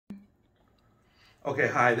Okay,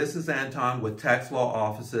 hi, this is Anton with Tax Law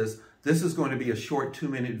Offices. This is going to be a short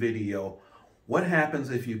 2-minute video. What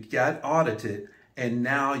happens if you get audited and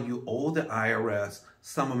now you owe the IRS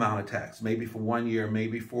some amount of tax, maybe for 1 year,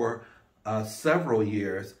 maybe for several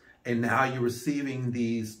years, and now you're receiving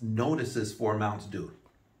these notices for amounts due?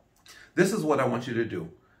 This is what I want you to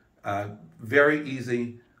do. Very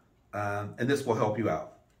easy, and this will help you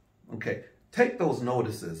out. Okay. Take those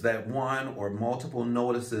notices, that one or multiple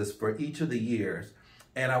notices for each of the years,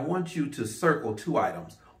 and I want you to circle 2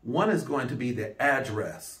 items. One is going to be the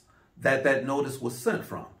address that that notice was sent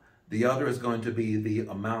from. The other is going to be the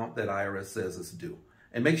amount that IRS says is due.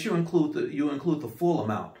 And make sure you include the full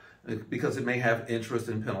amount because it may have interest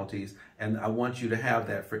and penalties, and I want you to have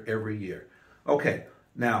that for every year. Okay,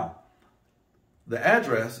 now the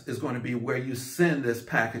address is going to be where you send this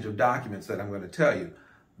package of documents that I'm going to tell you.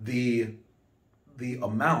 The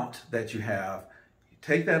amount that you have, you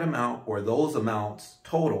take that amount or those amounts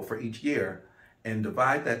total for each year and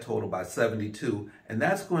divide that total by 72, and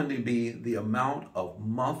that's going to be the amount of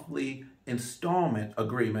monthly installment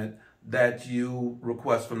agreement that you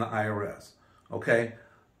request from the IRS, okay?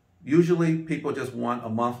 Usually people just want a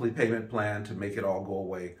monthly payment plan to make it all go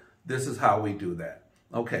away. This is how we do that.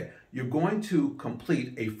 Okay, you're going to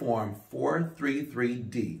complete a form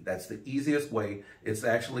 433D. That's the easiest way. It's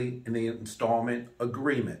actually in the installment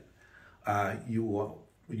agreement. You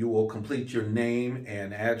will complete your name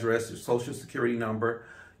and address, your social security number.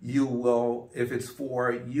 You will, if it's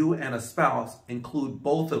for you and a spouse, include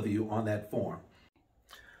both of you on that form.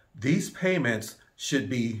 These payments should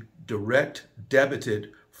be direct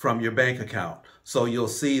debited from your bank account. So you'll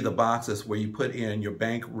see the boxes where you put in your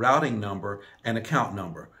bank routing number and account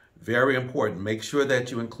number. Very important. Make sure that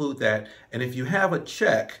you include that. And if you have a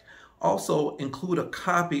check, also include a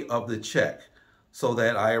copy of the check so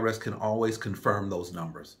that IRS can always confirm those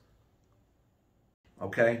numbers.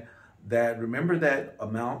 Okay? Remember that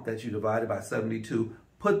amount that you divided by 72,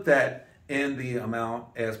 put that in the amount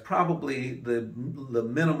as probably the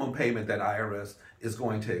minimum payment that IRS is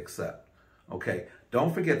going to accept. Okay,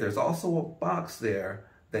 don't forget there's also a box there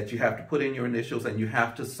that you have to put in your initials and you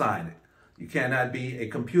have to sign it. You cannot be a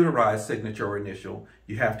computerized signature or initial.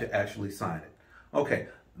 You have to actually sign it. Okay,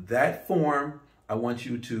 that form I want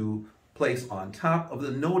you to place on top of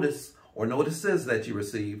the notice or notices that you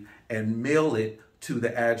receive and mail it to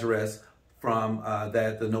the address from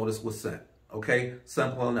that the notice was sent. Okay,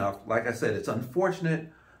 simple enough. Like I said, it's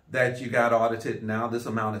unfortunate that you got audited. Now this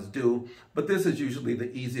amount is due, but this is usually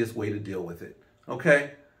the easiest way to deal with it.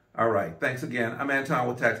 Okay? All right. Thanks again. I'm Anton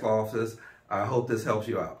with Tax Law Offices. I hope this helps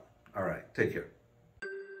you out. All right. Take care.